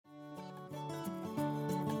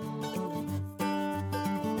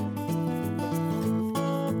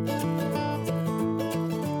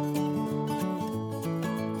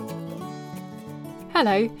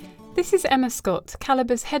Hello, this is Emma Scott,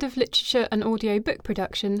 Caliber's Head of Literature and Audio Book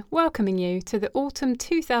Production, welcoming you to the Autumn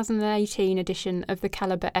 2018 edition of the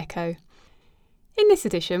Caliber Echo. In this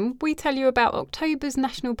edition, we tell you about October's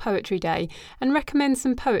National Poetry Day and recommend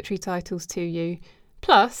some poetry titles to you.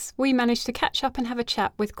 Plus, we managed to catch up and have a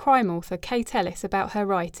chat with crime author Kate Ellis about her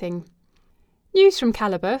writing. News from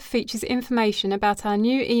Caliber features information about our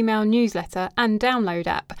new email newsletter and download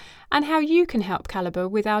app, and how you can help Caliber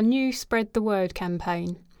with our new Spread the Word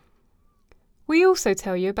campaign. We also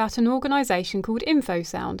tell you about an organisation called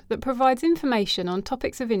InfoSound that provides information on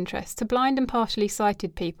topics of interest to blind and partially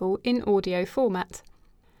sighted people in audio format.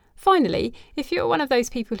 Finally, if you're one of those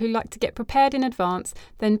people who like to get prepared in advance,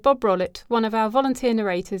 then Bob Rollett, one of our volunteer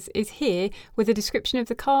narrators, is here with a description of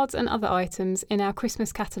the cards and other items in our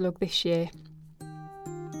Christmas catalogue this year.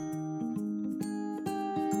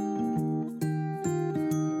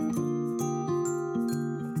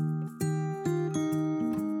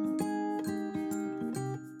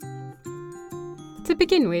 To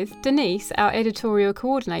begin with, Denise, our editorial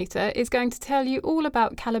coordinator, is going to tell you all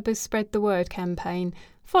about Caliber's Spread the Word campaign,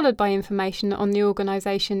 followed by information on the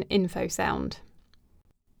organisation InfoSound.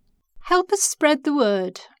 Help us spread the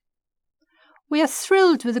word. We are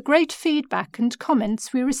thrilled with the great feedback and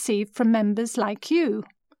comments we receive from members like you.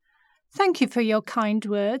 Thank you for your kind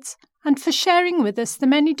words and for sharing with us the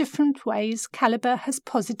many different ways Caliber has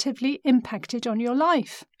positively impacted on your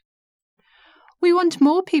life. We want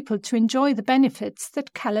more people to enjoy the benefits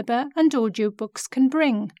that Caliber and audiobooks can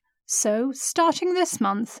bring. So, starting this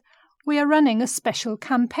month, we are running a special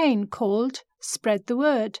campaign called Spread the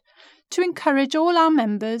Word to encourage all our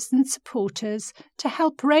members and supporters to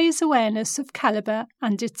help raise awareness of Caliber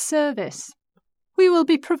and its service. We will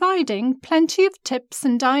be providing plenty of tips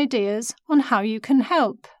and ideas on how you can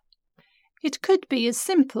help. It could be as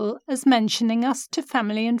simple as mentioning us to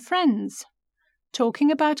family and friends,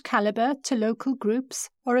 talking about Caliber to local groups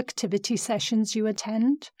or activity sessions you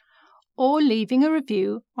attend, or leaving a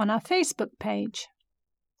review on our Facebook page.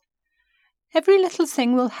 Every little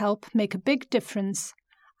thing will help make a big difference,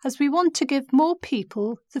 as we want to give more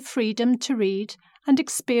people the freedom to read and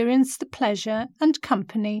experience the pleasure and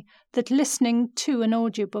company that listening to an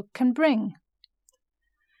audiobook can bring.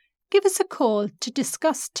 Give us a call to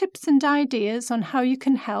discuss tips and ideas on how you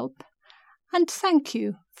can help, and thank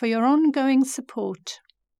you for your ongoing support.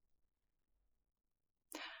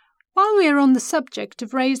 While we are on the subject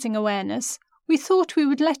of raising awareness, we thought we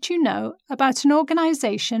would let you know about an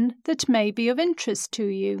organisation that may be of interest to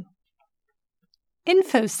you.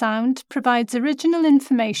 InfoSound provides original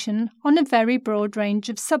information on a very broad range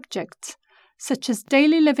of subjects, such as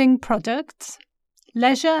daily living products,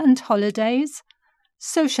 leisure and holidays,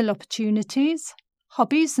 social opportunities,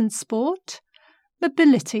 hobbies and sport,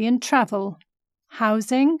 mobility and travel,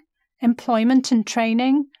 housing, employment and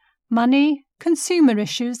training, money, consumer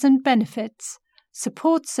issues and benefits,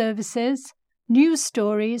 support services, news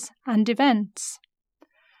stories and events.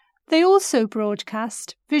 They also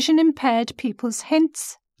broadcast vision-impaired people's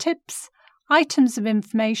hints, tips, items of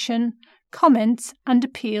information, comments and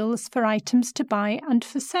appeals for items to buy and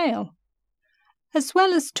for sale. As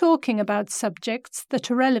well as talking about subjects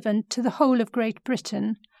that are relevant to the whole of Great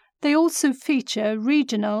Britain, they also feature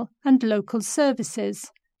regional and local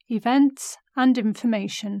services, events and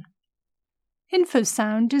information.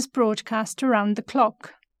 InfoSound is broadcast around the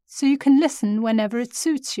clock, so you can listen whenever it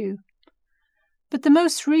suits you. But the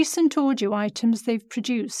most recent audio items they've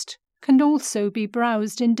produced can also be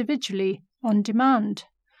browsed individually on demand,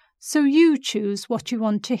 so you choose what you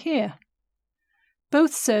want to hear.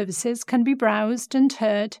 Both services can be browsed and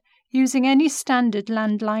heard using any standard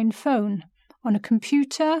landline phone, on a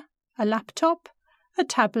computer, a laptop, a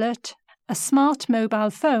tablet, a smart mobile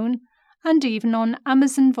phone, and even on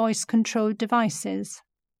Amazon voice-controlled devices.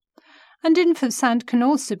 And InfoSound can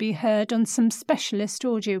also be heard on some specialist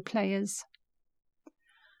audio players.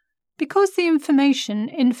 Because the information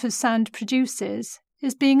InfoSound produces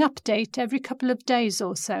is being updated every couple of days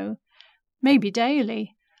or so, maybe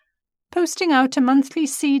daily, posting out a monthly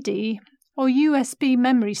CD or USB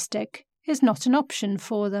memory stick is not an option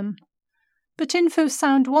for them. But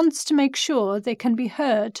InfoSound wants to make sure they can be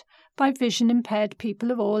heard by vision-impaired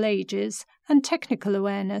people of all ages and technical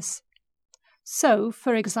awareness. So,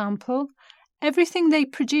 for example, everything they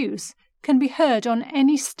produce can be heard on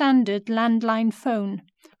any standard landline phone,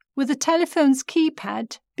 with the telephone's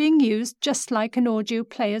keypad being used just like an audio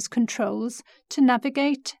player's controls to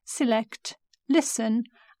navigate, select, listen,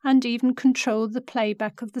 and even control the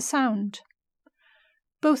playback of the sound.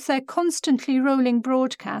 Both their constantly rolling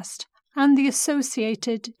broadcast and the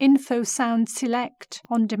associated InfoSound Select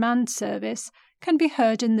on-demand service can be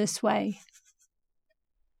heard in this way.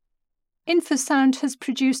 Infosound has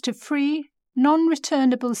produced a free,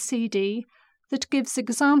 non-returnable CD that gives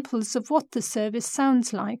examples of what the service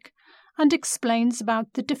sounds like and explains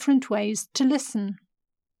about the different ways to listen.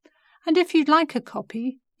 And if you'd like a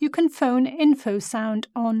copy, you can phone Infosound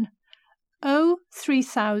on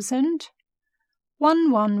 03000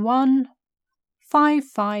 111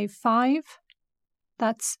 555.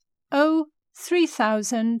 That's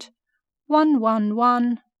 03000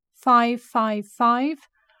 111 555.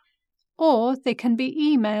 Or they can be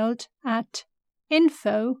emailed at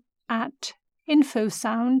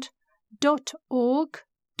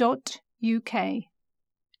info@infosound.org.uk.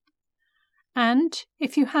 And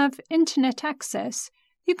if you have internet access,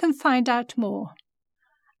 you can find out more.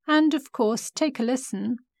 And of course, take a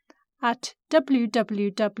listen at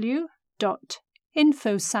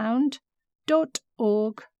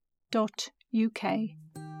www.infosound.org.uk.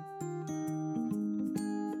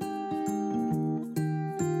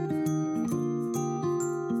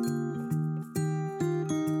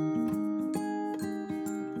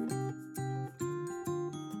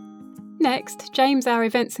 Next, James, our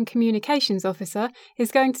Events and Communications Officer,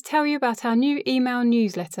 is going to tell you about our new email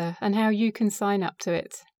newsletter and how you can sign up to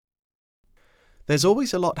it. There's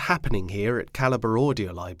always a lot happening here at Calibre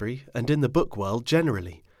Audio Library and in the book world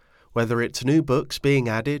generally, whether it's new books being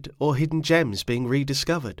added or hidden gems being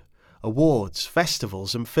rediscovered, awards,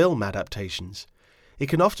 festivals and film adaptations. It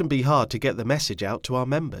can often be hard to get the message out to our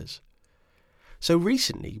members. So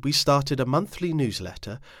recently we started a monthly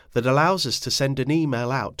newsletter that allows us to send an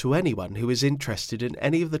email out to anyone who is interested in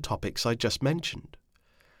any of the topics I just mentioned.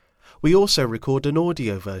 We also record an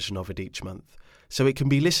audio version of it each month, so it can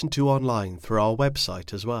be listened to online through our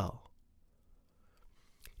website as well.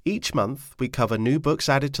 Each month we cover new books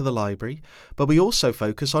added to the library, but we also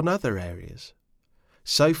focus on other areas.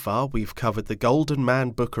 So far we've covered the Golden Man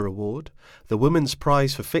Booker Award, the Women's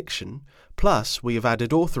Prize for Fiction, plus we have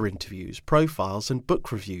added author interviews, profiles and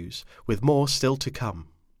book reviews, with more still to come.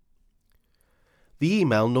 The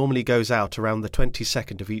email normally goes out around the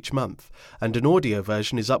 22nd of each month, and an audio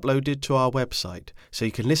version is uploaded to our website, so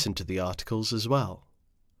you can listen to the articles as well.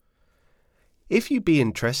 If you'd be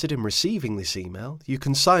interested in receiving this email, you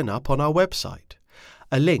can sign up on our website.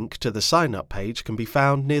 A link to the sign-up page can be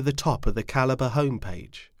found near the top of the Calibre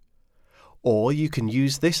homepage. Or you can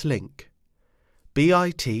use this link,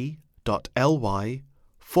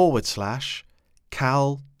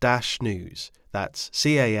 bit.ly/cal-news, that's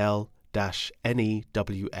CAL-NEWS,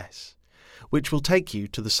 which will take you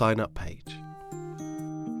to the sign-up page.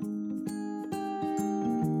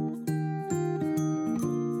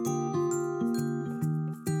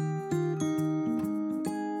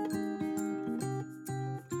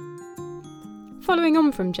 Following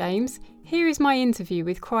on from James, here is my interview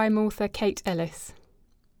with crime author Kate Ellis.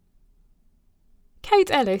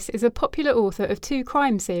 Kate Ellis is a popular author of 2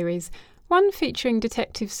 crime series, one featuring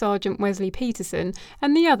Detective Sergeant Wesley Peterson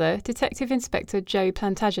and the other Detective Inspector Joe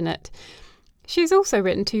Plantagenet. She has also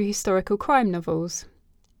written 2 historical crime novels.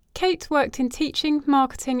 Kate worked in teaching,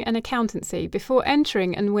 marketing and accountancy before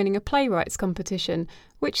entering and winning a playwrights competition,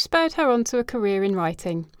 which spurred her on to a career in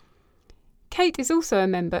writing. Kate is also a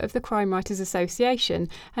member of the Crime Writers Association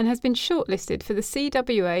and has been shortlisted for the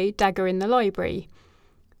CWA Dagger in the Library.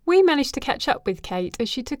 We managed to catch up with Kate as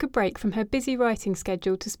she took a break from her busy writing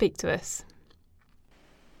schedule to speak to us.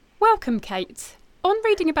 Welcome, Kate. On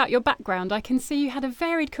reading about your background, I can see you had a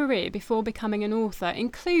varied career before becoming an author,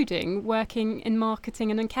 including working in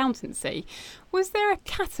marketing and accountancy. Was there a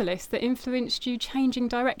catalyst that influenced you changing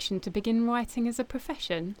direction to begin writing as a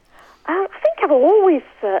profession? I think I've always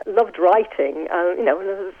loved writing. When I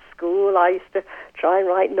was at school, I used to try and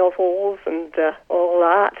write novels and all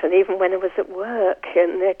that. And even when I was at work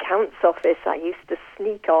in the accounts office, I used to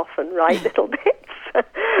sneak off and write little bits.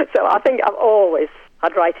 So I think I've always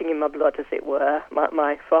had writing in my blood, as it were.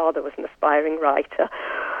 My father was an aspiring writer.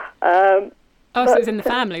 So it was in the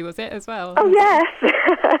family, was it, as well? Oh, yes.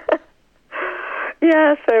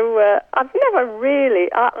 Yeah, so I've never really,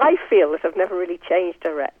 I feel that I've never really changed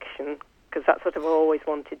direction, because that's what I've always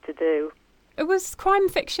wanted to do. Was crime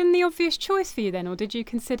fiction the obvious choice for you then, or did you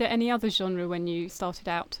consider any other genre when you started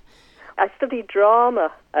out? I studied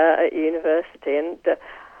drama at university, and the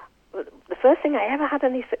first thing I ever had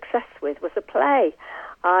any success with was a play.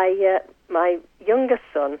 My youngest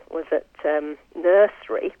son was at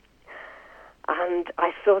nursery, and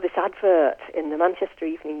I saw this advert in the Manchester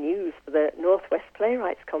Evening News for the North West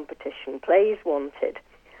Playwrights Competition, Plays Wanted.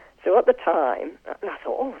 So at the time, I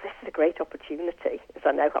thought, this is a great opportunity, as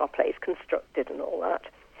I know how a play's constructed and all that.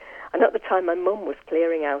 And at the time, my mum was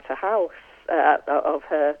clearing out a house of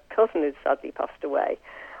her cousin who'd sadly passed away,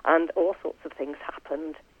 and all sorts of things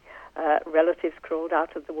happened. relatives crawled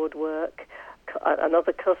out of the woodwork.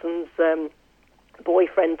 Another cousin's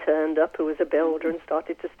boyfriend turned up, who was a builder, and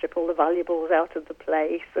started to strip all the valuables out of the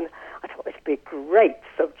place. And I thought this would be a great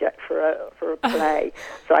subject for a play.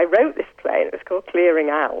 So I wrote this play, and it was called Clearing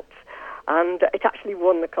Out. And it actually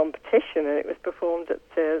won the competition, and it was performed at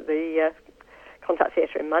the Contact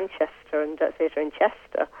Theatre in Manchester and Theatre in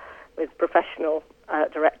Chester with professional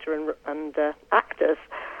director and actors.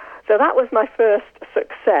 So that was my first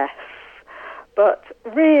success. But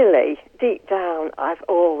really, deep down, I've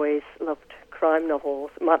always loved crime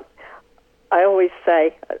novels. I always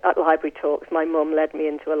say at library talks, my mum led me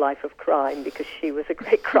into a life of crime because she was a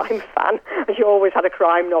great crime fan, and she always had a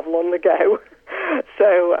crime novel on the go.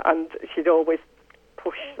 So, and she'd always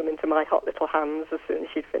push them into my hot little hands as soon as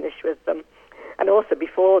she'd finished with them. And also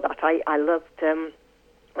before that, I loved,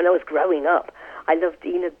 when I was growing up, I loved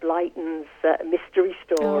Enid Blyton's mystery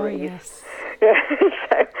stories. Oh, yes.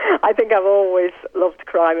 So I think I've always loved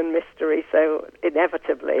crime and mystery, so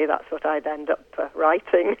inevitably that's what I'd end up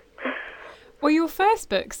writing. Well, your first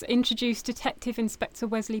books introduced Detective Inspector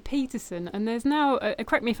Wesley Peterson, and there's now,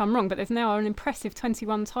 correct me if I'm wrong, but there's now an impressive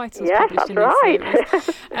 21 titles published in this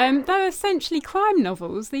series. Though essentially crime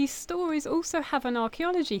novels, these stories also have an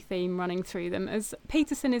archaeology theme running through them, as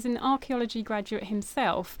Peterson is an archaeology graduate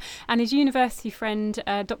himself, and his university friend,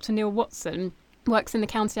 Dr. Neil Watson, works in the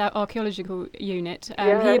County Archaeological Unit.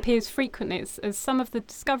 He appears frequently as some of the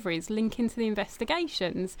discoveries link into the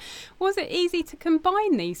investigations. Was it easy to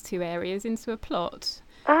combine these two areas into a plot?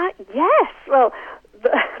 Yes. Well,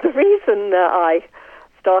 the reason I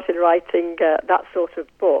started writing that sort of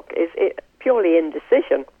book is purely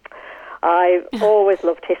indecision. I've always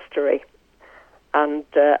loved history. And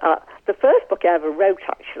the first book I ever wrote,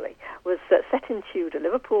 actually, was set in Tudor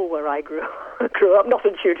Liverpool, where I grew up. Not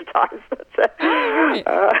in Tudor times, but I'm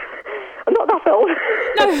not that old.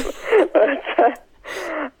 No.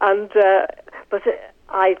 But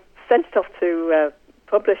I sent it off to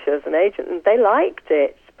publishers and agents, and they liked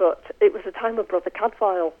it. But it was the time of Brother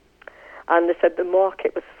Cadfael, and they said the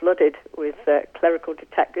market was flooded with clerical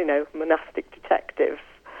monastic detectives.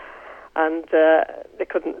 And they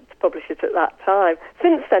couldn't publish it at that time.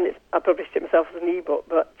 Since then, I published it myself as an ebook,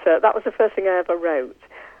 but that was the first thing I ever wrote.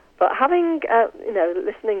 But having,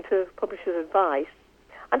 listening to publishers' advice,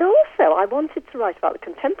 and also I wanted to write about the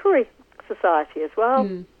contemporary society as well.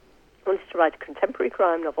 I wanted to write a contemporary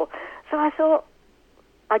crime novel. So I thought,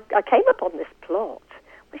 I came upon this plot,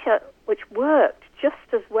 which worked just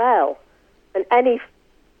as well in any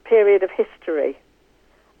period of history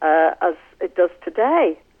as it does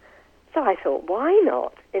today. So I thought, why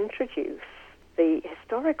not introduce the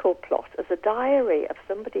historical plot as a diary of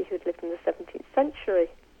somebody who'd lived in the 17th century?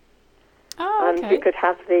 Oh, okay. And you could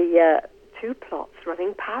have the two plots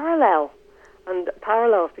running parallel, and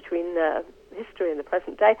parallels between history and the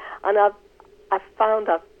present day. And I've found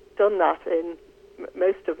I've done that in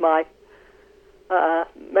most of my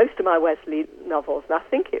Wesley novels, and I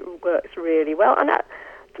think it works really well. And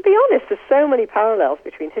to be honest, there's so many parallels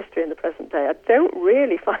between history and the present day, I don't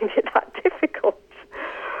really find it that difficult.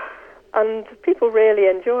 And people really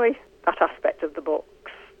enjoy that aspect of the books.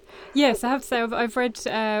 Yes, I have to say I've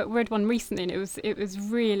read one recently, and it was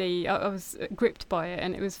really, I was gripped by it,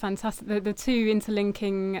 and it was fantastic. The two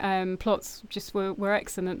interlinking plots just were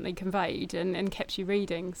excellently conveyed and kept you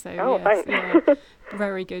reading. So thanks. Yeah,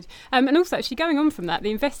 very good. And also, actually, going on from that,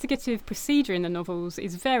 the investigative procedure in the novels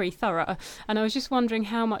is very thorough, and I was just wondering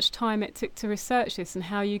how much time it took to research this and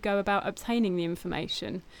how you go about obtaining the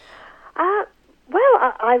information. Well,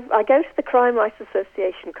 I go to the Crime Writers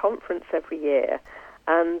Association conference every year,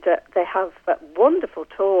 and they have wonderful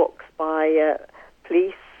talks by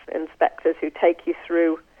police inspectors who take you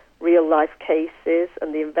through real-life cases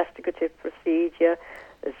and the investigative procedure.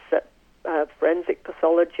 There's forensic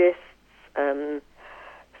pathologists,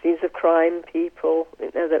 scenes of crime people.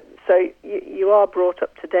 So you are brought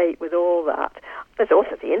up to date with all that. There's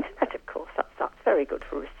also the internet, of course. That's very good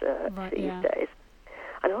for research these days.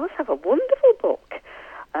 And I also have a wonderful book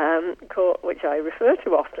which I refer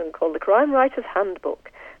to often, called The Crime Writer's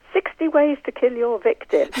Handbook, 60 Ways to Kill Your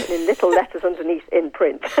Victim, and in little letters underneath in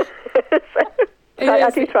print. I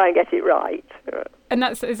do try and get it right. And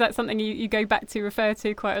is that something you go back to, refer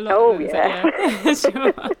to quite a lot? Oh, yeah.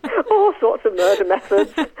 Sure. All sorts of murder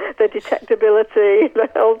methods, the detectability,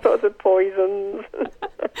 all sorts of poisons.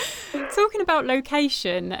 Talking about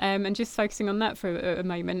location, and just focusing on that for a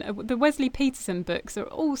moment, the Wesley Peterson books are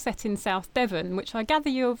all set in South Devon, which I gather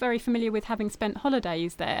you're very familiar with, having spent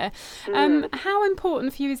holidays there. How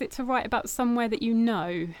important for you is it to write about somewhere that you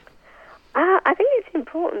know? I think it's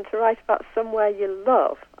important to write about somewhere you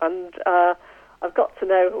love, and I've got to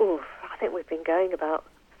know, I think we've been going about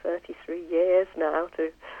 33 years now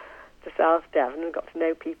to South Devon, and got to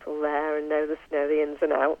know people there and know the ins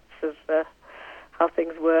and outs of how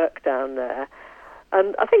things work down there.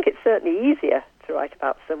 And I think it's certainly easier to write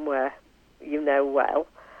about somewhere you know well.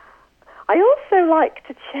 I also like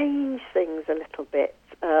to change things a little bit,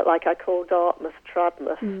 like I call Dartmouth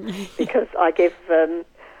Tradmouth, because I give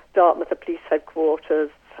Dartmouth a police headquarters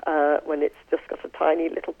when it's just got a tiny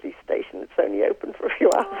little police station that's only open for a few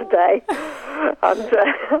hours a day. And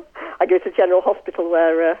I go to General Hospital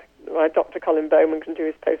where my Dr. Colin Bowman can do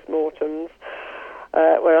his post-mortems,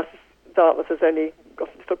 whereas Dartmouth has only got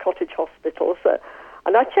a little cottage hospital.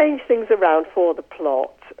 And I change things around for the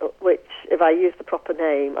plot, which, if I use the proper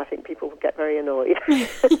name, I think people will get very annoyed.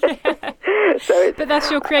 But that's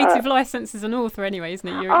your creative license as an author anyway, isn't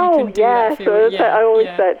it? I always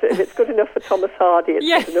say if it's good enough for Thomas Hardy,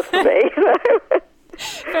 it's good enough for me.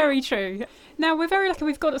 Very true. Now, we're very lucky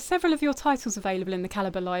we've got several of your titles available in the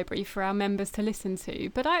Calibre Library for our members to listen to,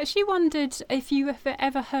 but I actually wondered if you have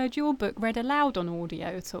ever heard your book read aloud on audio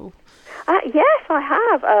at all. Yes, I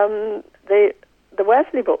have. The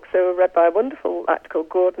Wesley books are read by a wonderful actor called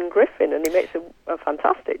Gordon Griffin, and he makes a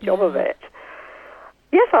fantastic job of it.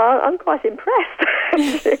 Yes, I'm quite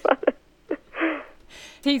impressed.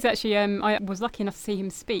 He's actually, I was lucky enough to see him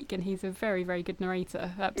speak, and he's a very, very good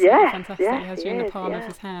narrator. Absolutely fantastic. He has you in the palm of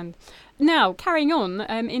his hand. Now, carrying on,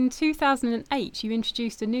 in 2008, you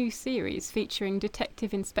introduced a new series featuring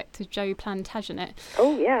Detective Inspector Joe Plantagenet.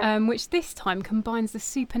 Which this time combines the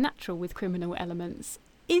supernatural with criminal elements.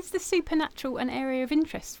 Is the supernatural an area of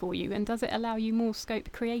interest for you, and does it allow you more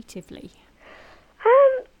scope creatively?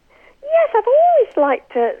 Yes, I've always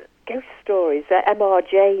liked ghost stories, M.R.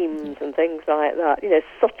 James and things like that,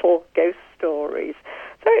 subtle ghost stories.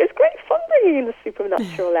 So it's great fun bringing in the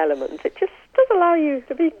supernatural element. It just does allow you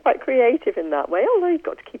to be quite creative in that way, although you've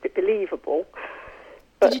got to keep it believable.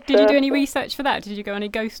 But, did you do any research for that? Did you go on any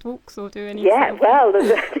ghost walks or do any... Yeah, well,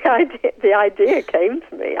 the idea came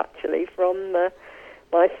to me, actually, from...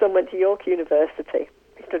 my son went to York University.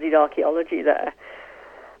 He studied archaeology there.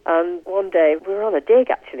 And one day, we were on a dig,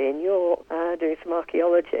 actually, in York, doing some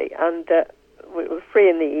archaeology. And we were free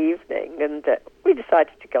in the evening, and we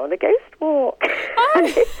decided to go on a ghost walk.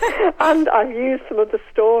 And I've used some of the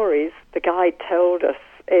stories the guide told us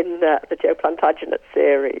in the Joe Plantagenet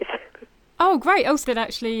series. Oh, great. Oh, so did it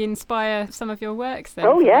actually inspire some of your works then?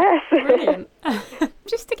 Oh, yes. Brilliant.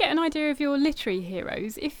 Just to get an idea of your literary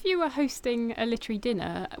heroes, if you were hosting a literary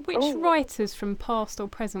dinner, which writers from past or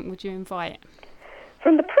present would you invite?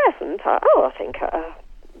 From the present? I think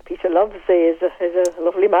Peter Lovesley is a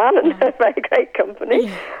lovely man and a very great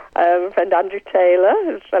company. My friend Andrew Taylor,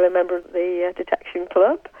 who's a fellow member of the Detection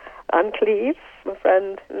Club. Anne Cleves, my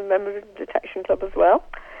friend, a member of the Detection Club as well.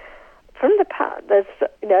 From the past, there's,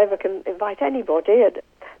 if I can invite anybody,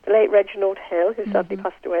 the late Reginald Hill, who sadly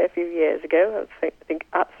passed away a few years ago. I think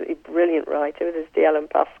absolutely brilliant writer with his D.L. and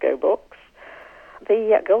Pascoe books.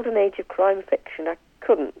 The golden age of crime fiction, I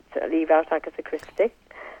couldn't leave out Agatha Christie,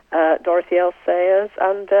 Dorothy L. Sayers,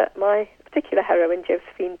 and my particular heroine,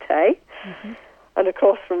 Josephine Tay. And of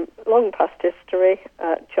course, from long past history,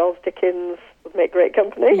 Charles Dickens would make great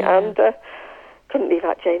company, and couldn't leave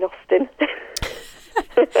out Jane Austen.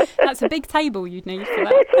 That's a big table you'd need for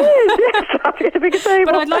that. It is, yes, I'd get a bigger table.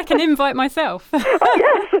 But I'd like an invite myself.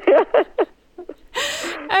 Oh, yes.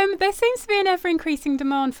 There seems to be an ever-increasing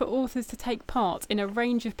demand for authors to take part in a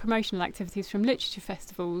range of promotional activities, from literature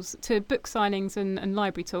festivals to book signings and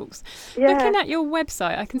library talks. Looking at your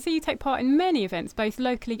website, I can see you take part in many events, both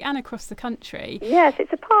locally and across the country. Yes,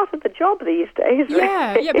 it's a part of the job these days.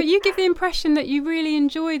 Yeah, but you give the impression that you really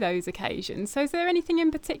enjoy those occasions. So is there anything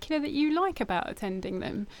in particular that you like about attending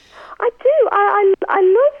them? I do. I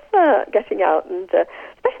love getting out and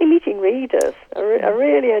especially meeting readers. I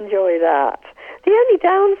really enjoy that. The only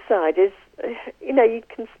downside is, you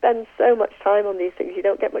can spend so much time on these things, you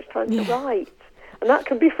don't get much time to write. And that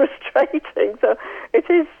can be frustrating. So it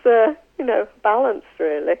is, balanced,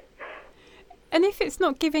 really. And if it's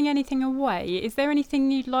not giving anything away, is there anything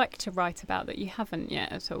you'd like to write about that you haven't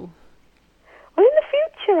yet at all? Well, in the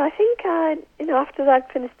future, I think after I've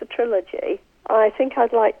finished the trilogy, I think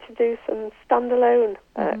I'd like to do some standalone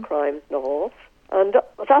crime novels. And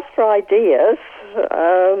as for ideas,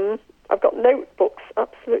 I've got notebooks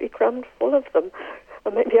absolutely crammed full of them,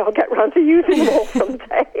 and maybe I'll get round to using them all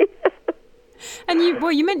someday. And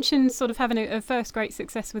you mentioned sort of having a first great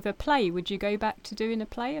success with a play. Would you go back to doing a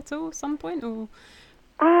play at all at some point, or?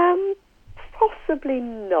 Possibly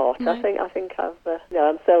not. No? I think I've.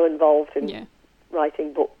 I'm so involved in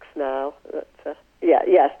writing books now that.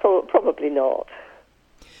 Yes, probably not.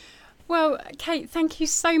 Well, Kate, thank you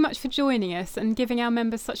so much for joining us and giving our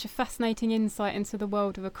members such a fascinating insight into the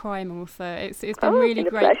world of a crime author. It's been really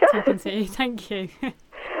great talking to you. Thank you.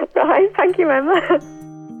 Right, thank you, Emma.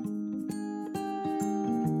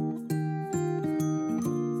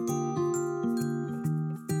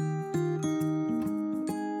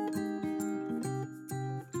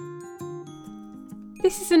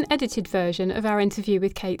 This is an edited version of our interview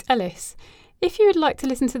with Kate Ellis. If you would like to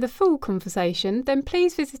listen to the full conversation, then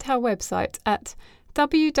please visit our website at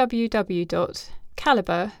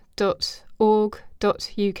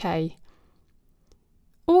www.calibre.org.uk.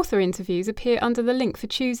 Author interviews appear under the link for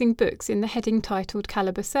choosing books in the heading titled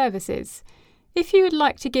Calibre Services. If you would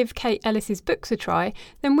like to give Kate Ellis's books a try,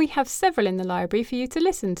 then we have several in the library for you to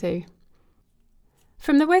listen to.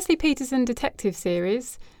 From the Wesley Peterson Detective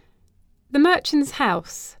Series, The Merchant's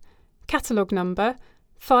House, catalogue number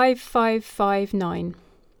 5559.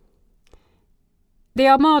 The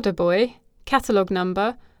Armada Boy, catalogue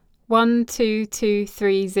number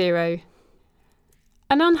 12230.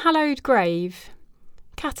 An Unhallowed Grave,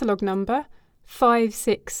 catalogue number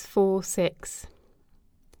 5646.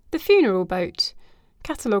 The Funeral Boat,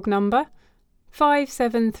 catalogue number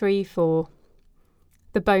 5734.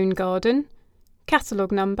 The Bone Garden,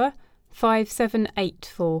 catalogue number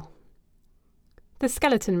 5784. The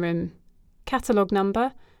Skeleton Room, catalogue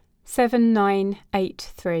number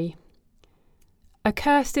 7983. A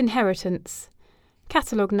Cursed Inheritance,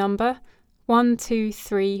 catalogue number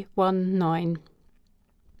 12319.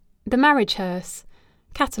 The Marriage Hearse,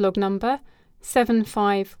 catalogue number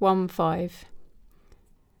 7515.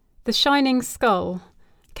 The Shining Skull,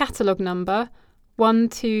 catalogue number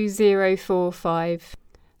 12045.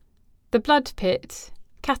 The Blood Pit,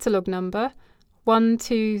 catalogue number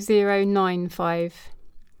 12095.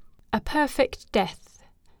 A Perfect Death,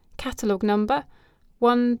 catalogue number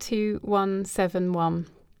 12171.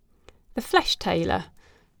 The Flesh Tailor,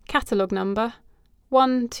 catalogue number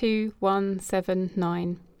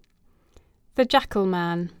 12179. The Jackal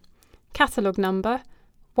Man, catalogue number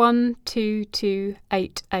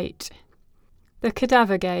 12288. The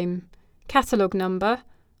Cadaver Game, catalogue number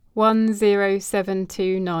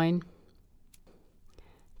 10729.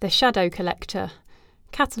 The Shadow Collector,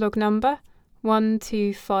 catalogue number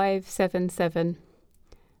 12577.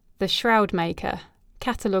 The Shroud Maker,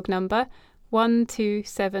 catalogue number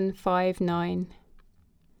 12759.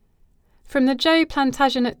 From the Joe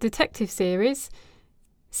Plantagenet Detective Series,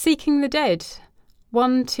 Seeking the Dead,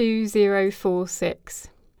 12046.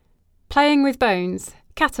 Playing with Bones,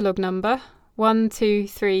 catalogue number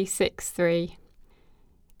 12363.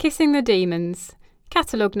 Kissing the Demons,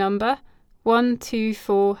 catalogue number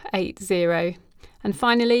 12480. And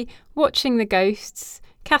finally, Watching the Ghosts,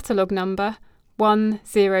 catalogue number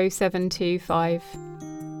 10725.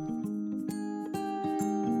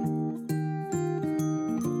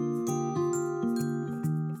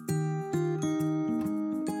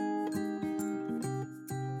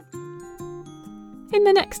 In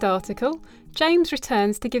the next article, James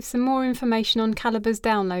returns to give some more information on Calibre's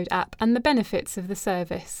download app and the benefits of the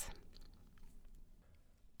service.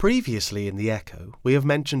 Previously in the Echo, we have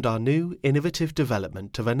mentioned our new innovative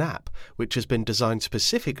development of an app which has been designed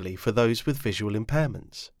specifically for those with visual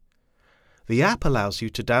impairments. The app allows you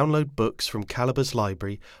to download books from Calibre's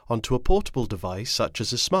library onto a portable device such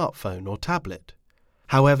as a smartphone or tablet.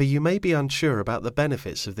 However, you may be unsure about the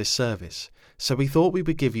benefits of this service, so we thought we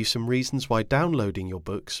would give you some reasons why downloading your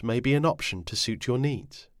books may be an option to suit your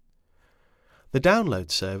needs. The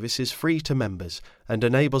download service is free to members and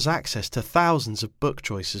enables access to thousands of book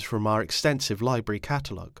choices from our extensive library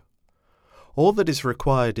catalogue. All that is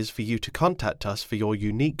required is for you to contact us for your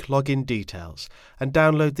unique login details and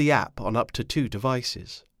download the app on up to 2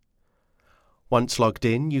 devices. Once logged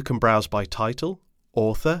in, you can browse by title,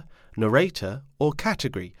 author, narrator, or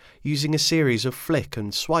category using a series of flick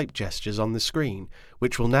and swipe gestures on the screen,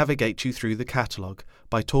 which will navigate you through the catalogue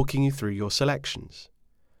by talking you through your selections.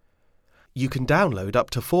 You can download up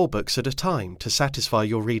to 4 books at a time to satisfy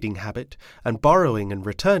your reading habit, and borrowing and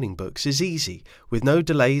returning books is easy, with no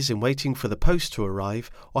delays in waiting for the post to arrive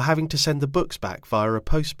or having to send the books back via a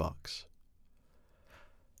postbox.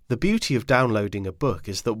 The beauty of downloading a book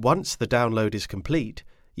is that once the download is complete,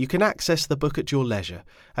 you can access the book at your leisure,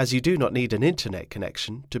 as you do not need an internet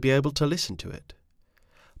connection to be able to listen to it.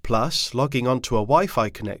 Plus, logging onto a Wi-Fi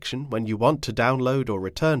connection when you want to download or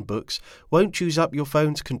return books won't use up your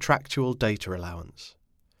phone's contractual data allowance.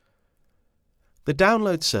 The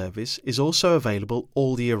download service is also available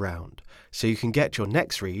all year round, so you can get your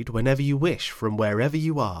next read whenever you wish from wherever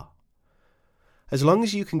you are. As long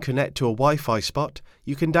as you can connect to a Wi-Fi spot,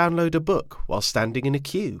 you can download a book while standing in a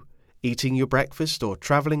queue, eating your breakfast or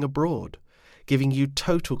travelling abroad, giving you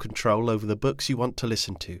total control over the books you want to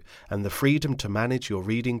listen to and the freedom to manage your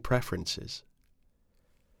reading preferences.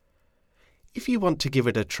 If you want to give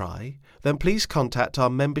it a try, then please contact our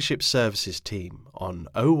membership services team on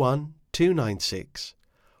 01 296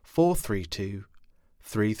 432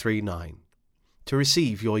 339 to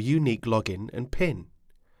receive your unique login and PIN.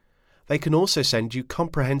 They can also send you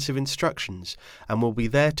comprehensive instructions and will be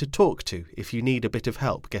there to talk to if you need a bit of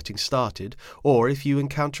help getting started or if you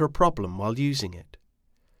encounter a problem while using it.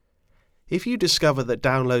 If you discover that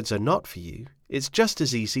downloads are not for you, it's just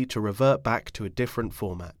as easy to revert back to a different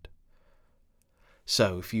format.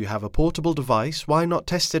 So if you have a portable device, why not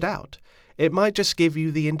test it out? It might just give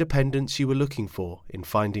you the independence you were looking for in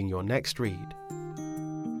finding your next read.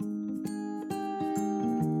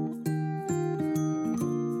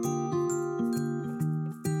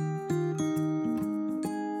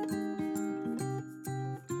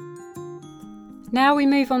 Now we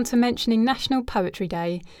move on to mentioning National Poetry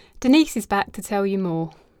Day. Denise is back to tell you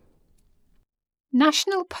more.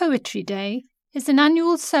 National Poetry Day is an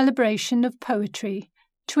annual celebration of poetry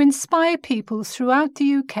to inspire people throughout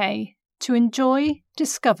the UK to enjoy,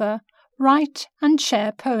 discover, write and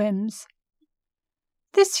share poems.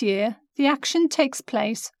 This year, the action takes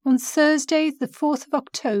place on Thursday, the 4th of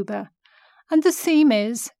October, and the theme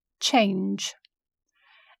is Change.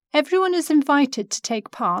 Everyone is invited to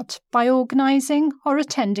take part by organising or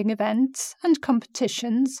attending events and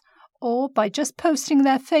competitions, or by just posting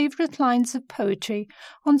their favourite lines of poetry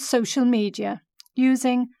on social media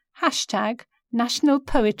using hashtag National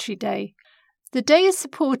Poetry Day. The day is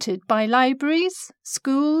supported by libraries,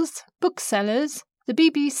 schools, booksellers, the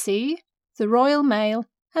BBC, the Royal Mail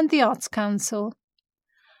and the Arts Council.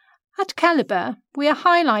 At Calibre, we are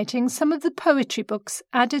highlighting some of the poetry books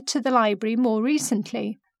added to the library more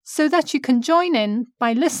recently, so that you can join in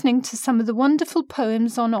by listening to some of the wonderful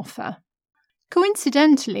poems on offer.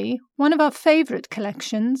 Coincidentally, one of our favourite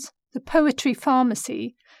collections, The Poetry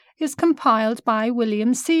Pharmacy, is compiled by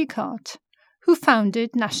William Sieghart, who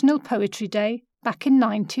founded National Poetry Day back in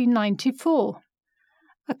 1994.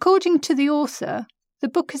 According to the author, the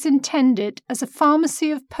book is intended as a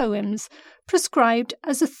pharmacy of poems prescribed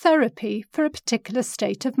as a therapy for a particular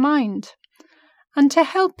state of mind, and to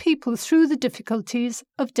help people through the difficulties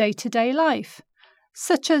of day-to-day life,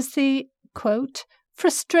 such as the, quote,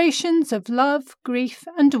 frustrations of love, grief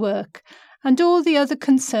and work, and all the other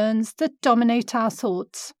concerns that dominate our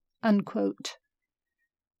thoughts, unquote.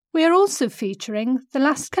 We are also featuring the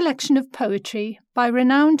last collection of poetry by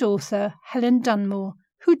renowned author Helen Dunmore,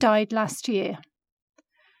 who died last year.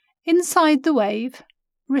 Inside the Wave,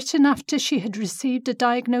 written after she had received a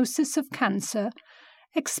diagnosis of cancer,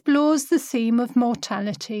 explores the theme of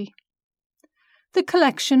mortality. The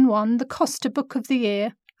collection won the Costa Book of the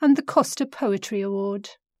Year and the Costa Poetry Award.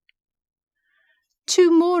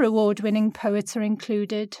 2 more award-winning poets are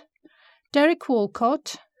included: Derek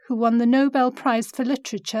Walcott, who won the Nobel Prize for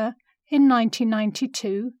Literature in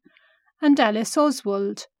 1992, and Alice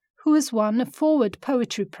Oswald, who has won a Forward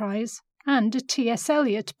Poetry Prize and a T.S.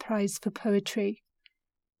 Eliot Prize for Poetry.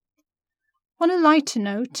 On a lighter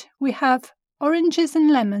note, we have Oranges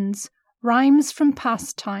and Lemons, Rhymes from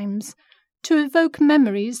Past Times, to evoke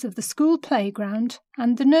memories of the school playground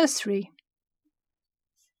and the nursery.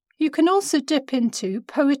 You can also dip into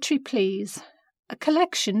Poetry Please, a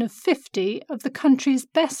collection of 50 of the country's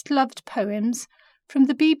best-loved poems from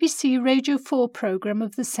the BBC Radio 4 programme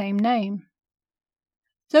of the same name.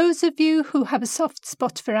 Those of you who have a soft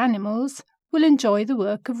spot for animals will enjoy the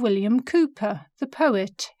work of William Cooper, the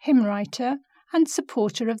poet, hymn writer, and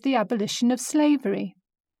supporter of the abolition of slavery.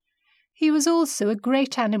 He was also a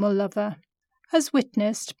great animal lover, as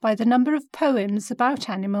witnessed by the number of poems about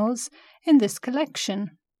animals in this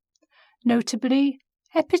collection, notably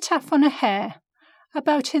Epitaph on a Hare,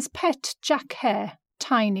 about his pet Jack Hare,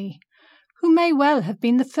 Tiny, who may well have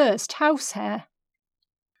been the first house hare.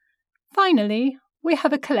 Finally, we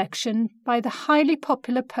have a collection by the highly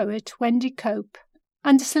popular poet Wendy Cope,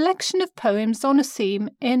 and a selection of poems on a theme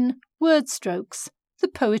in Wordstrokes, the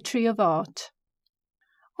Poetry of Art.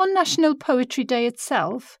 On National Poetry Day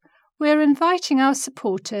itself, we are inviting our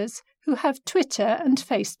supporters who have Twitter and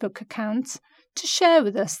Facebook accounts to share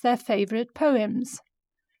with us their favourite poems.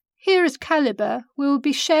 Here at Calibre, we will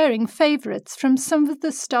be sharing favourites from some of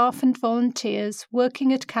the staff and volunteers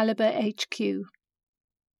working at Calibre HQ.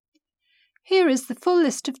 Here is the full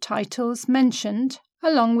list of titles mentioned,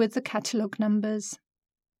 along with the catalogue numbers.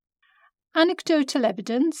 Anecdotal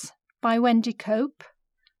Evidence by Wendy Cope,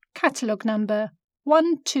 catalogue number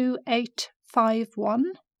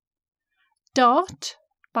 12851. Dart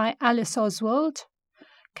by Alice Oswald,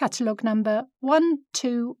 catalogue number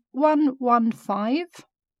 12115.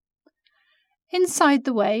 Inside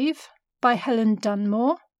the Wave by Helen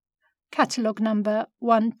Dunmore, catalogue number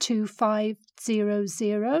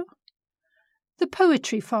 12500. The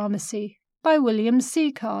Poetry Pharmacy by William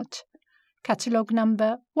Sieghart, catalogue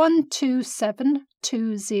number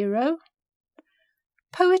 12720.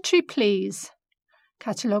 Poetry Please,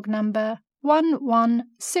 catalogue number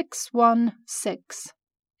 11616.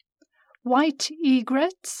 White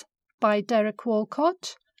Egrets by Derek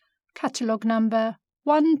Walcott, catalogue number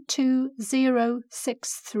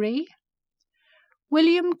 12063.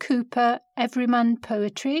 William Cooper Everyman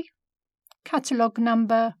Poetry, catalogue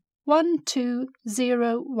number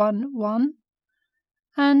 12011.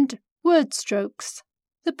 And Wordstrokes,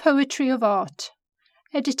 The Poetry of Art,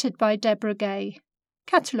 edited by Deborah Gay,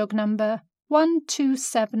 catalogue number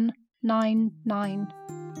 12799.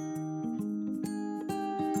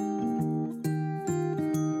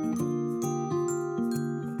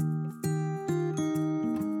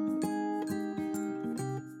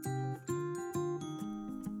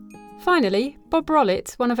 Finally, Bob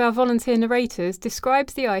Rollett, one of our volunteer narrators,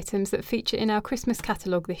 describes the items that feature in our Christmas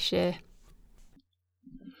catalogue this year.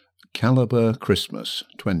 Calibre Christmas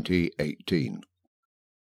 2018.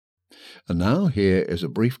 And now here is a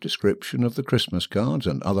brief description of the Christmas cards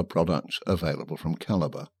and other products available from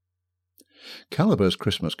Calibre. Calibre's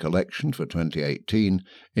Christmas collection for 2018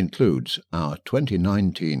 includes our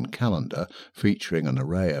 2019 calendar featuring an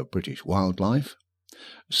array of British wildlife,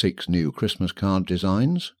 6 new Christmas card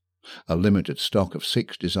designs, a limited stock of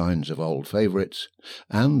 6 designs of old favourites,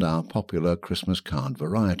 and our popular Christmas card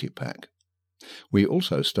variety pack. We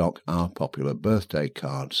also stock our popular birthday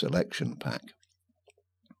card selection pack.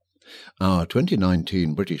 Our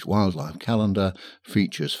 2019 British Wildlife Calendar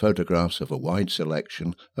features photographs of a wide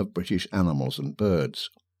selection of British animals and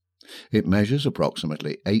birds. It measures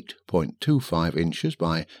approximately 8.25 inches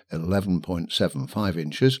by 11.75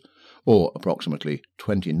 inches, or approximately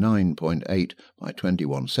 29.8 by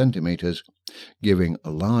 21 centimetres, giving a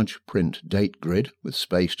large print date grid with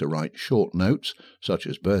space to write short notes, such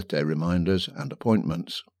as birthday reminders and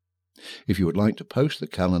appointments. If you would like to post the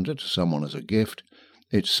calendar to someone as a gift,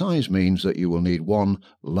 its size means that you will need 1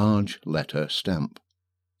 large letter stamp.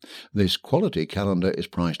 This quality calendar is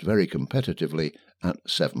priced very competitively at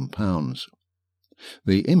 £7.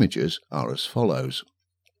 The images are as follows.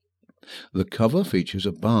 The cover features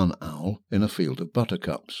a barn owl in a field of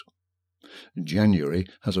buttercups. January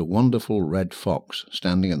has a wonderful red fox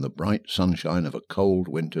standing in the bright sunshine of a cold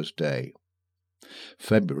winter's day.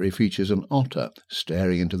 February features an otter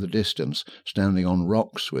staring into the distance, standing on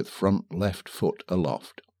rocks with front left foot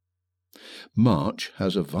aloft. March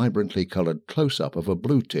has a vibrantly coloured close-up of a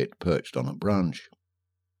blue tit perched on a branch.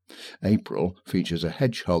 April features a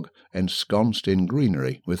hedgehog ensconced in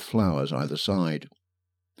greenery with flowers either side.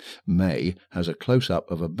 May has a close-up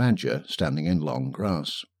of a badger standing in long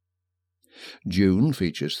grass. June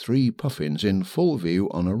features 3 puffins in full view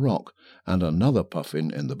on a rock and another puffin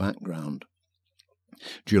in the background.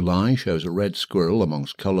 July shows a red squirrel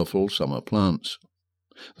amongst colourful summer plants.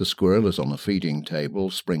 The squirrel is on a feeding table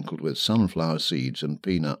sprinkled with sunflower seeds and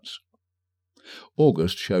peanuts.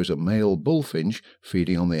 August shows a male bullfinch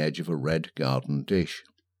feeding on the edge of a red garden dish.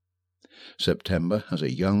 September has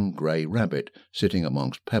a young grey rabbit sitting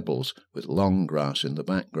amongst pebbles with long grass in the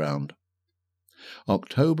background.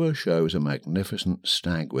 October shows a magnificent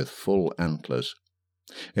stag with full antlers.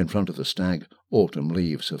 In front of the stag, autumn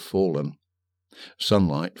leaves have fallen.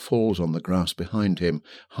 Sunlight falls on the grass behind him,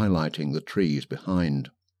 highlighting the trees behind.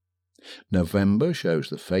 November shows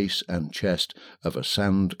the face and chest of a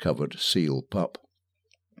sand-covered seal pup.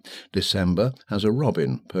 December has a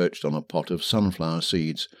robin perched on a pot of sunflower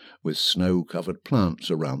seeds with snow-covered plants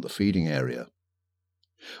around the feeding area.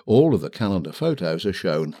 All of the calendar photos are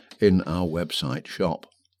shown in our website shop.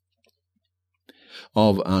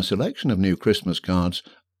 Of our selection of new Christmas cards,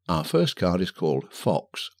 our first card is called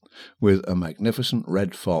Fox, with a magnificent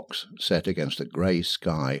red fox set against a grey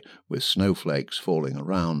sky with snowflakes falling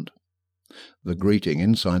around. The greeting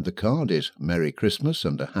inside the card is Merry Christmas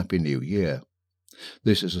and a Happy New Year.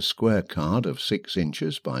 This is a square card of 6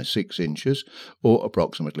 inches by 6 inches, or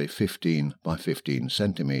approximately 15 by 15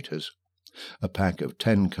 centimetres. A pack of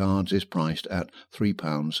 10 cards is priced at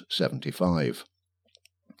 £3.75.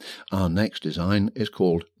 Our next design is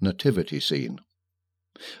called Nativity Scene.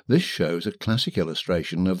 This shows a classic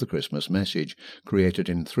illustration of the Christmas message, created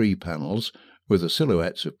in 3 panels, with the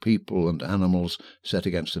silhouettes of people and animals set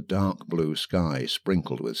against a dark blue sky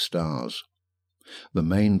sprinkled with stars. The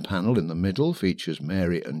main panel in the middle features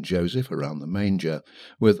Mary and Joseph around the manger,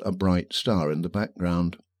 with a bright star in the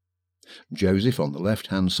background. Joseph on the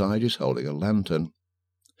left-hand side is holding a lantern.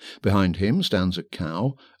 Behind him stands a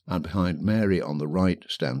cow, and behind Mary on the right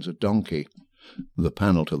stands a donkey. The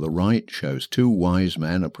panel to the right shows 2 wise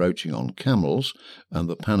men approaching on camels, and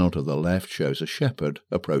the panel to the left shows a shepherd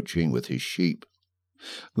approaching with his sheep.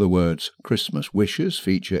 The words Christmas wishes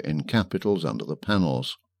feature in capitals under the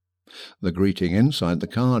panels. The greeting inside the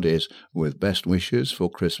card is with best wishes for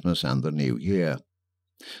Christmas and the New Year.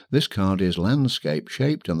 This card is landscape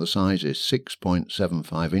shaped and the size is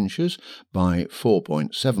 6.75 inches by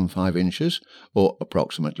 4.75 inches, or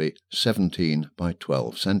approximately 17 by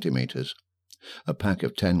 12 centimetres. A pack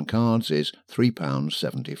of 10 cards is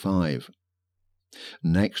 £3.75.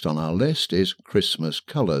 Next on our list is Christmas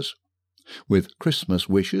colours. With Christmas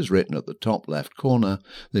wishes written at the top left corner,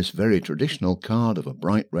 this very traditional card of a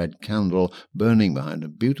bright red candle burning behind a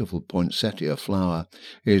beautiful poinsettia flower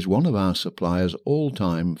is one of our supplier's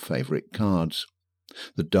all-time favourite cards.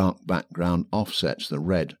 The dark background offsets the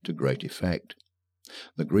red to great effect.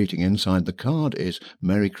 The greeting inside the card is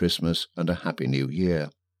Merry Christmas and a Happy New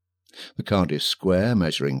Year. The card is square,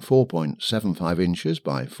 measuring 4.75 inches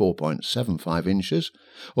by 4.75 inches,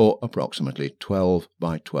 or approximately 12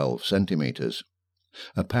 by 12 centimetres.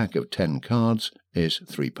 A pack of 10 cards is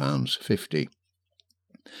 £3.50.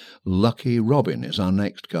 Lucky Robin is our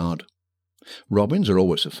next card. Robins are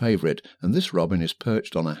always a favourite, and this robin is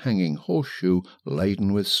perched on a hanging horseshoe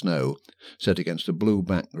laden with snow, set against a blue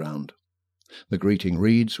background. The greeting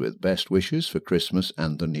reads with best wishes for Christmas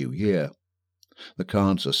and the New Year. The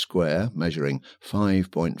cards are square, measuring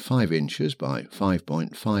 5.5 inches by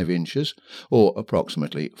 5.5 inches, or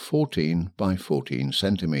approximately 14 by 14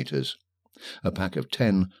 centimetres. A pack of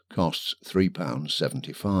 10 costs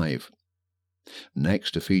 £3.75.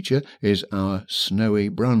 Next to feature is our Snowy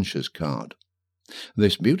Branches card.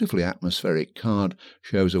 This beautifully atmospheric card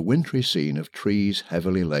shows a wintry scene of trees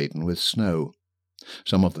heavily laden with snow.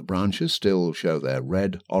 Some of the branches still show their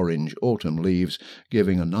red, orange autumn leaves,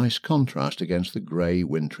 giving a nice contrast against the grey,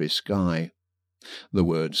 wintry sky. The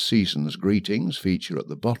words Season's Greetings feature at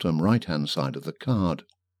the bottom right-hand side of the card.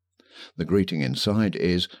 The greeting inside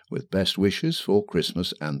is with best wishes for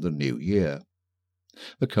Christmas and the New Year.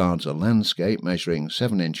 The cards are landscape, measuring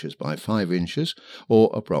 7 inches by 5 inches,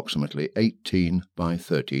 or approximately 18 by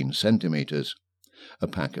 13 centimetres. A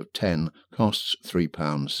pack of 10 costs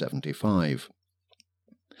 £3.75.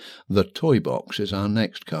 The Toy Box is our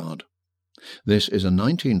next card. This is a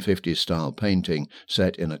 1950s-style painting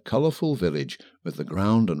set in a colourful village with the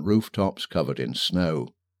ground and rooftops covered in snow.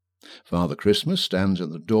 Father Christmas stands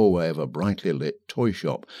in the doorway of a brightly lit toy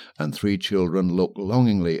shop, and 3 children look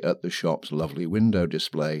longingly at the shop's lovely window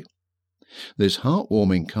display. This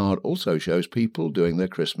heartwarming card also shows people doing their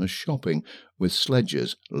Christmas shopping, with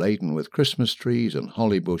sledges laden with Christmas trees and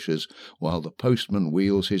holly bushes, while the postman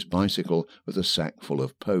wheels his bicycle with a sack full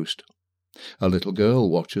of post. A little girl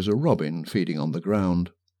watches a robin feeding on the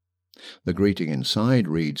ground. The greeting inside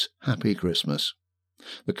reads, Happy Christmas.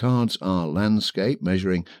 The cards are landscape,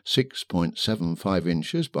 measuring 6.75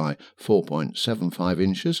 inches by 4.75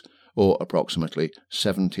 inches, or approximately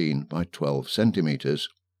 17 by 12 centimetres.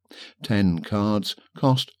 10 cards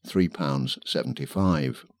cost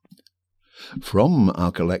 £3.75. From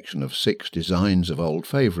our collection of 6 designs of old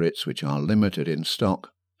favourites which are limited in stock,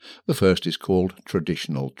 the first is called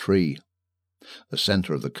Traditional Tree. The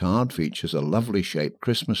centre of the card features a lovely shaped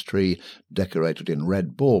Christmas tree decorated in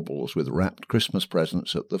red baubles with wrapped Christmas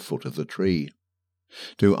presents at the foot of the tree.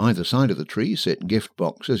 To either side of the tree sit gift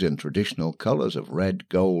boxes in traditional colours of red,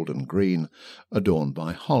 gold and green, adorned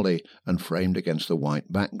by holly and framed against a white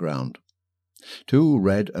background. 2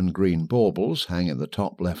 red and green baubles hang in the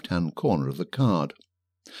top left-hand corner of the card.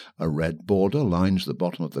 A red border lines the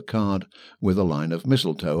bottom of the card, with a line of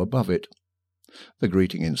mistletoe above it. The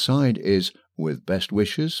greeting inside is, with best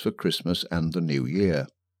wishes for Christmas and the New Year.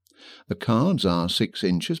 The cards are 6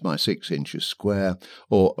 inches by 6 inches square,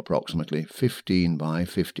 or approximately 15 by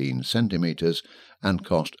 15 centimetres, and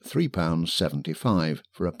cost £3.75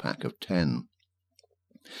 for a pack of 10.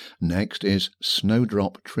 Next is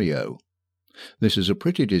Snowdrop Trio. This is a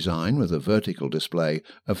pretty design with a vertical display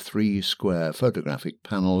of 3 square photographic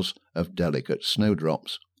panels of delicate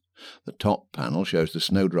snowdrops. The top panel shows the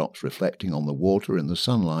snowdrops reflecting on the water in the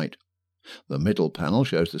sunlight. The middle panel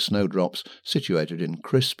shows the snowdrops situated in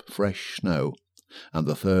crisp, fresh snow, and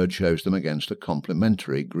the third shows them against a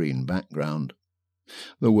complementary green background.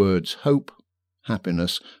 The words hope,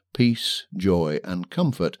 happiness, peace, joy, and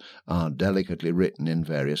comfort are delicately written in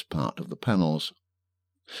various parts of the panels.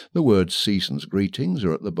 The words Season's Greetings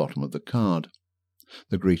are at the bottom of the card.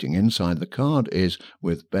 The greeting inside the card is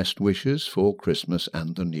with best wishes for Christmas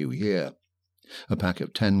and the New Year. A pack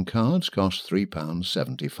of 10 cards costs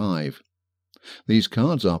 £3.75. These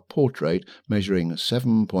cards are portrait, measuring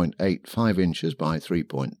 7.85 inches by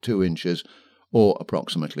 3.2 inches, or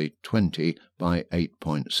approximately 20 by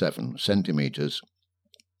 8.7 centimetres.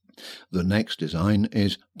 The next design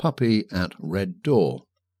is Puppy at Red Door.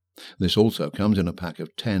 This also comes in a pack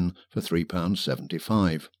of 10 for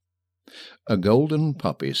 £3.75. A golden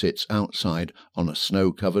puppy sits outside on a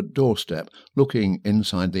snow-covered doorstep, looking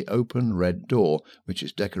inside the open red door, which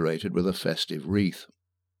is decorated with a festive wreath.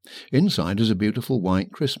 Inside is a beautiful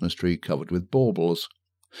white Christmas tree covered with baubles.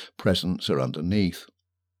 Presents are underneath.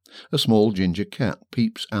 A small ginger cat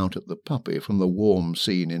peeps out at the puppy from the warm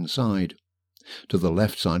scene inside. To the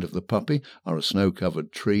left side of the puppy are a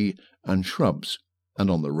snow-covered tree and shrubs, and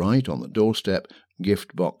on the right, on the doorstep,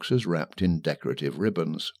 gift boxes wrapped in decorative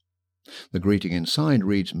ribbons. The greeting inside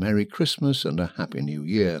reads Merry Christmas and a Happy New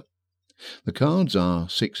Year. The cards are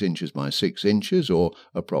 6 inches by 6 inches, or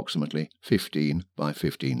approximately 15 by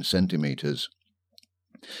 15 centimetres.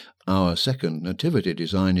 Our second nativity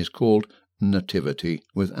design is called Nativity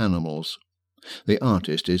with Animals. The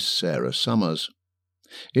artist is Sarah Summers.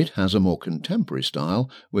 It has a more contemporary style,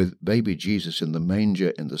 with baby Jesus in the manger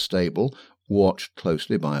in the stable, watched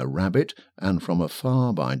closely by a rabbit, and from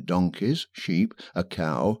afar by donkeys, sheep, a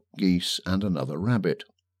cow, geese, and another rabbit.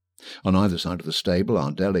 On either side of the stable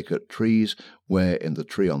are delicate trees, where in the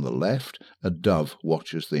tree on the left a dove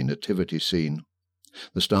watches the nativity scene.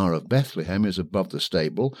 The Star of Bethlehem is above the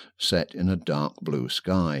stable, set in a dark blue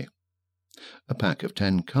sky. A pack of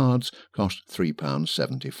 10 cards cost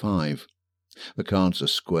 £3.75. The cards are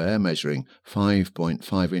square, measuring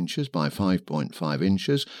 5.5 inches by 5.5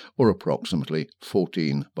 inches, or approximately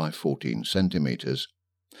 14 by 14 centimetres.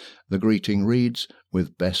 The greeting reads,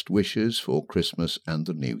 with best wishes for Christmas and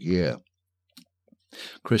the New Year.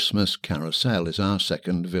 Christmas Carousel is our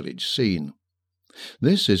second village scene.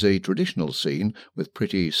 This is a traditional scene with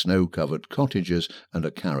pretty snow-covered cottages and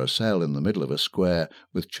a carousel in the middle of a square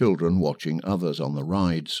with children watching others on the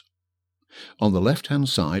rides. On the left-hand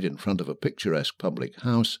side, in front of a picturesque public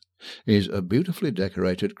house, is a beautifully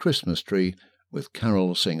decorated Christmas tree with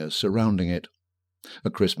carol singers surrounding it. A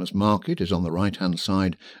Christmas market is on the right-hand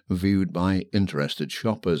side, viewed by interested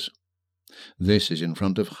shoppers. This is in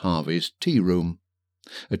front of Harvey's Tea Room.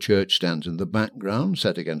 A church stands in the background,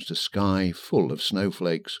 set against a sky full of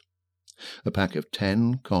snowflakes. A pack of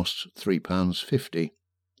 10 costs £3.50.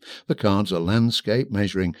 The cards are landscape,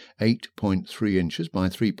 measuring 8.3 inches by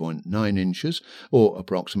 3.9 inches, or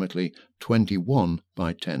approximately 21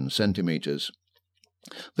 by 10 centimetres.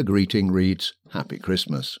 The greeting reads, Happy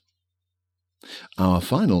Christmas. Our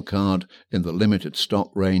final card in the limited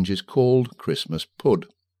stock range is called Christmas Pud.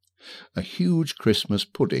 A huge Christmas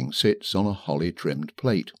pudding sits on a holly-trimmed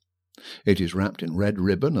plate. It is wrapped in red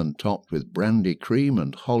ribbon and topped with brandy cream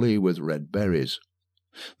and holly with red berries.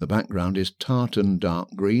 The background is tartan dark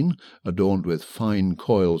green, adorned with fine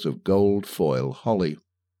coils of gold foil holly.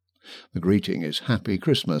 The greeting is Happy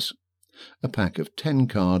Christmas. A pack of 10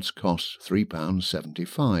 cards costs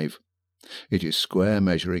 £3.75. It is square,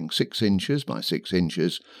 measuring 6 inches by 6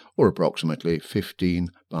 inches, or approximately 15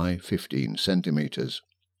 by 15 centimetres.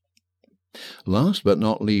 Last but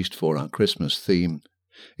not least for our Christmas theme,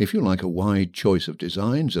 if you like a wide choice of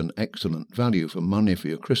designs and excellent value for money for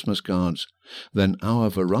your Christmas cards, then our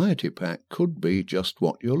variety pack could be just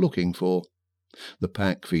what you're looking for. The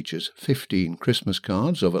pack features 15 Christmas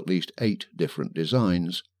cards of at least 8 different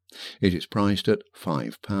designs. It is priced at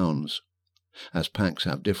 £5. As packs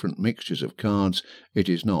have different mixtures of cards, it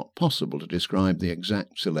is not possible to describe the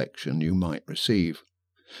exact selection you might receive.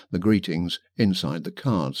 The greetings inside the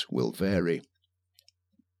cards will vary.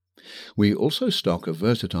 We also stock a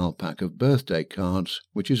versatile pack of birthday cards,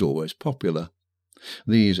 which is always popular.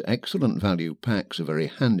 These excellent value packs are very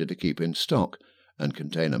handy to keep in stock and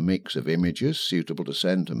contain a mix of images suitable to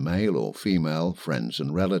send to male or female friends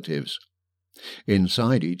and relatives.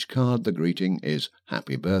 Inside each card the greeting is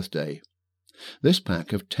Happy Birthday. This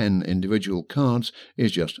pack of 10 individual cards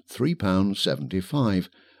is just £3.75,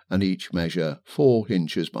 and each measure 4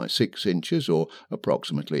 inches by 6 inches, or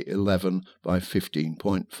approximately 11 by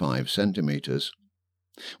 15.5 centimetres.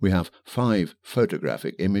 We have 5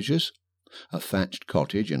 photographic images, a thatched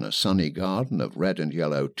cottage in a sunny garden of red and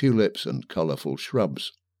yellow tulips and colourful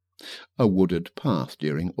shrubs, a wooded path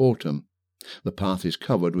during autumn. The path is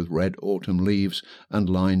covered with red autumn leaves and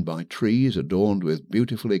lined by trees adorned with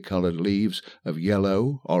beautifully coloured leaves of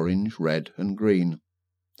yellow, orange, red and green.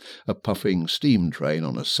 A puffing steam train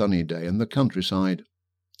on a sunny day in the countryside.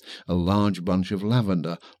 A large bunch of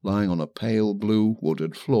lavender lying on a pale blue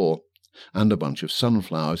wooded floor. and a bunch of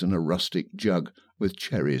sunflowers in a rustic jug with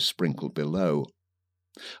cherries sprinkled below.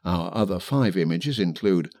 Our other 5 images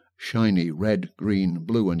include shiny red, green,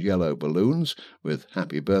 blue and yellow balloons with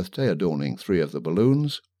Happy Birthday adorning 3 of the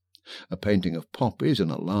balloons, a painting of poppies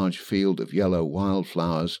in a large field of yellow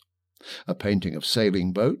wildflowers, a painting of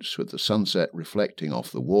sailing boats with the sunset reflecting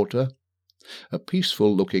off the water, a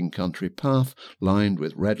peaceful-looking country path lined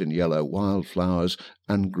with red and yellow wildflowers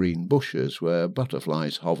and green bushes where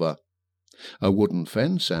butterflies hover, a wooden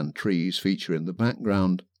fence and trees feature in the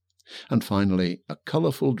background, and finally a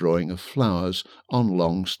colourful drawing of flowers on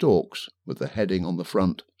long stalks with the heading on the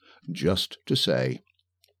front, "Just to say."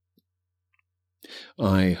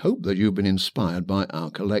 I hope that you've been inspired by our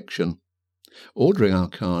collection. Ordering our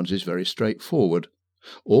cards is very straightforward.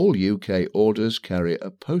 All UK orders carry a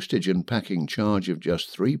postage and packing charge of just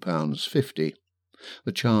 £3.50.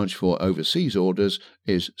 The charge for overseas orders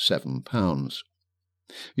is £7.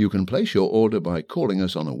 You can place your order by calling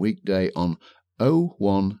us on a weekday on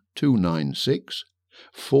 01296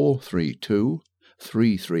 432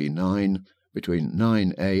 339 between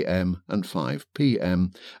 9 a.m. and 5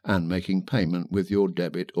 p.m. and making payment with your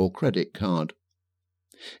debit or credit card.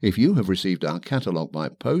 If you have received our catalogue by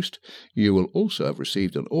post, you will also have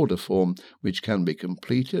received an order form which can be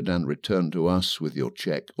completed and returned to us with your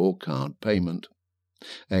cheque or card payment.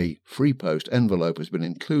 A free post envelope has been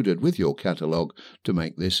included with your catalogue to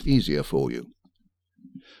make this easier for you.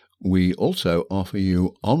 We also offer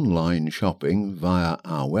you online shopping via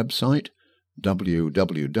our website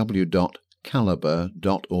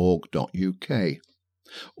www.calibre.org.uk.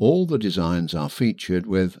 All the designs are featured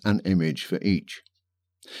with an image for each.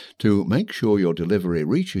 To make sure your delivery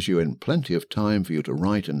reaches you in plenty of time for you to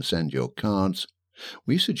write and send your cards,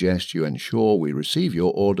 we suggest you ensure we receive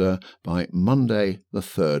your order by Monday the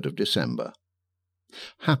 3rd of December.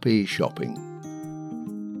 Happy shopping!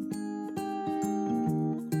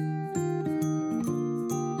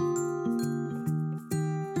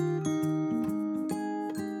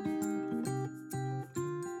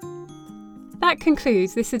 That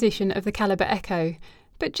concludes this edition of the Calibre Echo.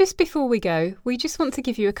 But just before we go, we just want to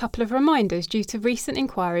give you a couple of reminders due to recent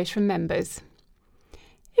inquiries from members.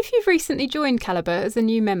 If you've recently joined Calibre as a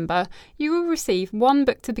new member, you will receive 1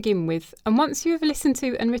 book to begin with, and once you have listened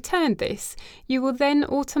to and returned this, you will then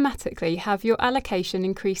automatically have your allocation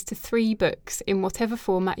increased to 3 books in whatever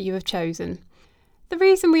format you have chosen. The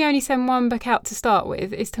reason we only send 1 book out to start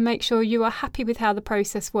with is to make sure you are happy with how the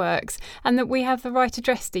process works and that we have the right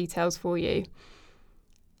address details for you.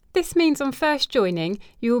 This means on first joining,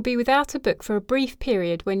 you will be without a book for a brief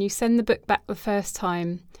period when you send the book back the first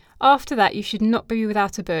time. After that, you should not be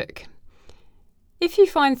without a book. If you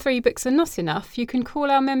find 3 books are not enough, you can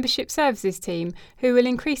call our membership services team, who will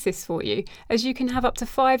increase this for you, as you can have up to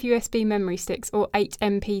 5 USB memory sticks or 8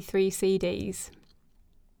 MP3 CDs.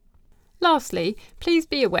 Lastly, please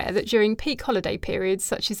be aware that during peak holiday periods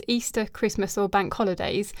such as Easter, Christmas or bank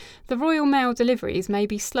holidays, the Royal Mail deliveries may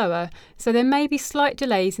be slower, so there may be slight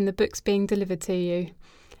delays in the books being delivered to you.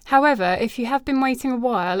 However, if you have been waiting a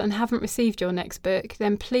while and haven't received your next book,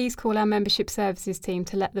 then please call our membership services team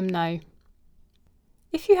to let them know.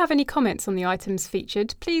 If you have any comments on the items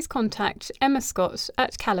featured, please contact Emma Scott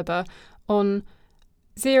at Calibre on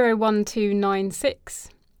 01296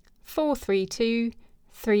 432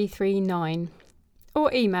 339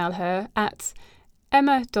 or email her at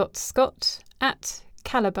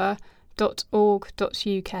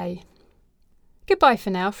emma.scott@calibre.org.uk. Goodbye for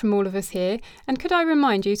now from all of us here, and could I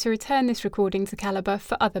remind you to return this recording to Calibre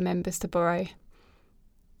for other members to borrow.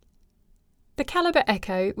 The Calibre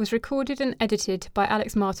Echo was recorded and edited by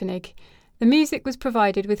Alex Martinig. The music was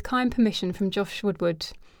provided with kind permission from Josh Woodward.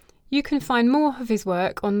 You can find more of his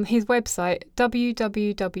work on his website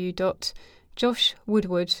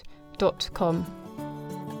www.joshwoodward.com.